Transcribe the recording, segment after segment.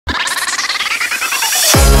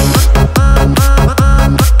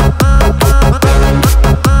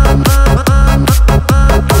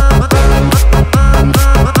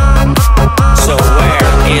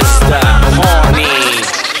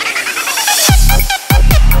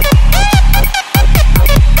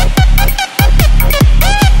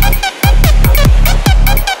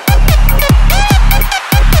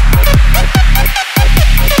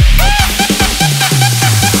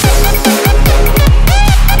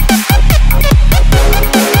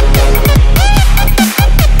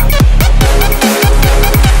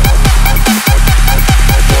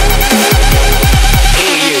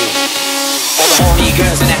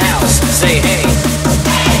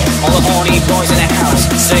boys in the house,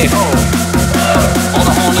 say ho. All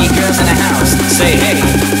the horny girls in the house, say hey.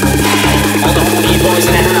 All the horny boys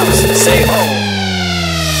in the house, say ho.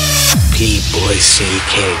 PiiBoy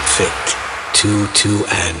CK Fit 22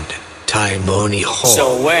 and Timony Ho.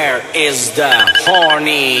 So where is the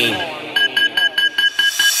horny?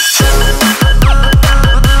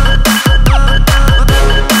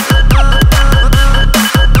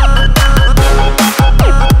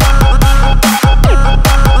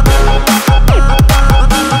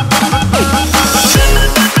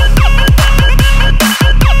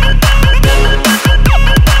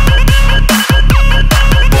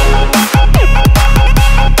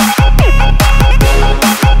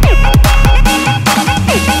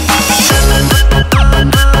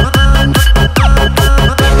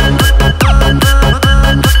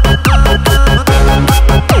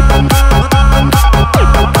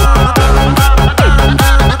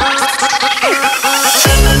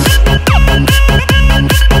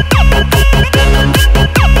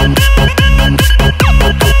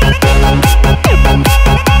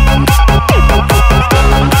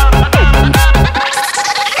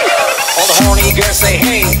 Say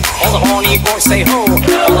hey, all the horny boys say ho. All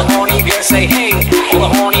the horny girls say hey, all the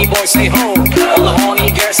horny boys say ho. All the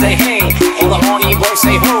horny girls say hey, all the horny boys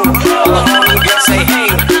say ho. All the horny girls say hey,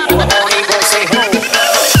 all the horny boys say ho.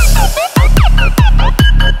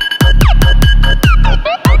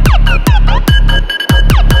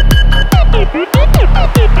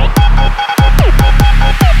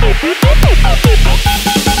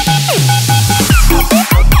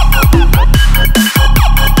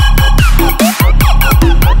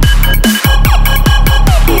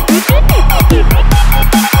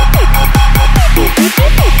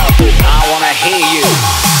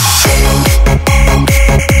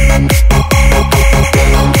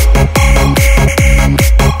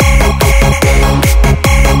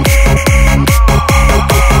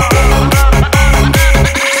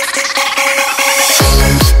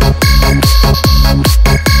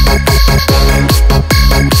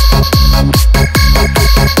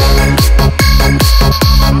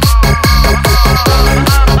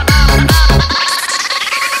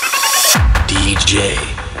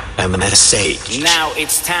 MSH. Now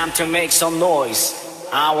it's time to make some noise.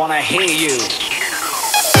 I wanna hear you.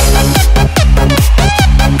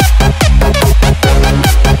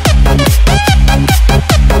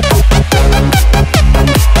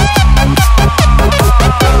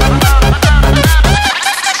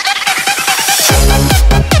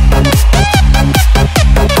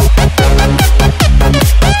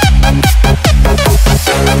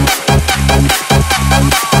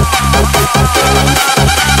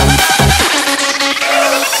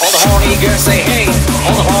 Say hey,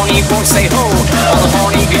 all the horny boys say ho. All the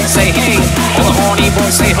horny girls say hey, all the horny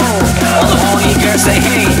boys say ho. All the horny girls say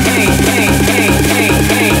hey, hey, hey, hey, hey,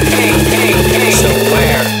 hey, hey, hey, hey. So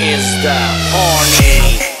where is the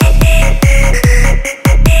horny?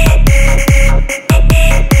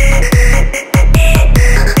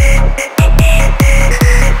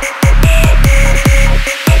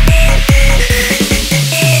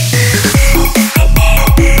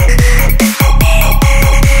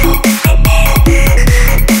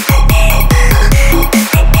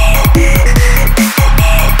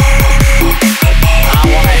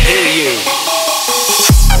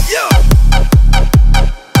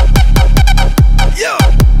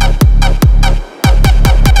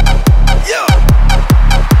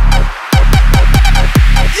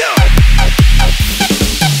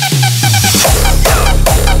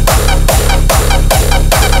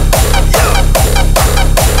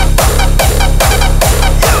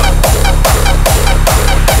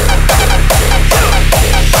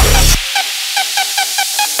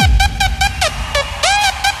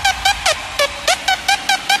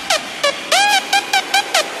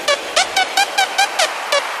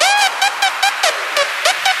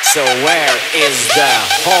 So where is the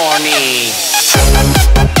horny?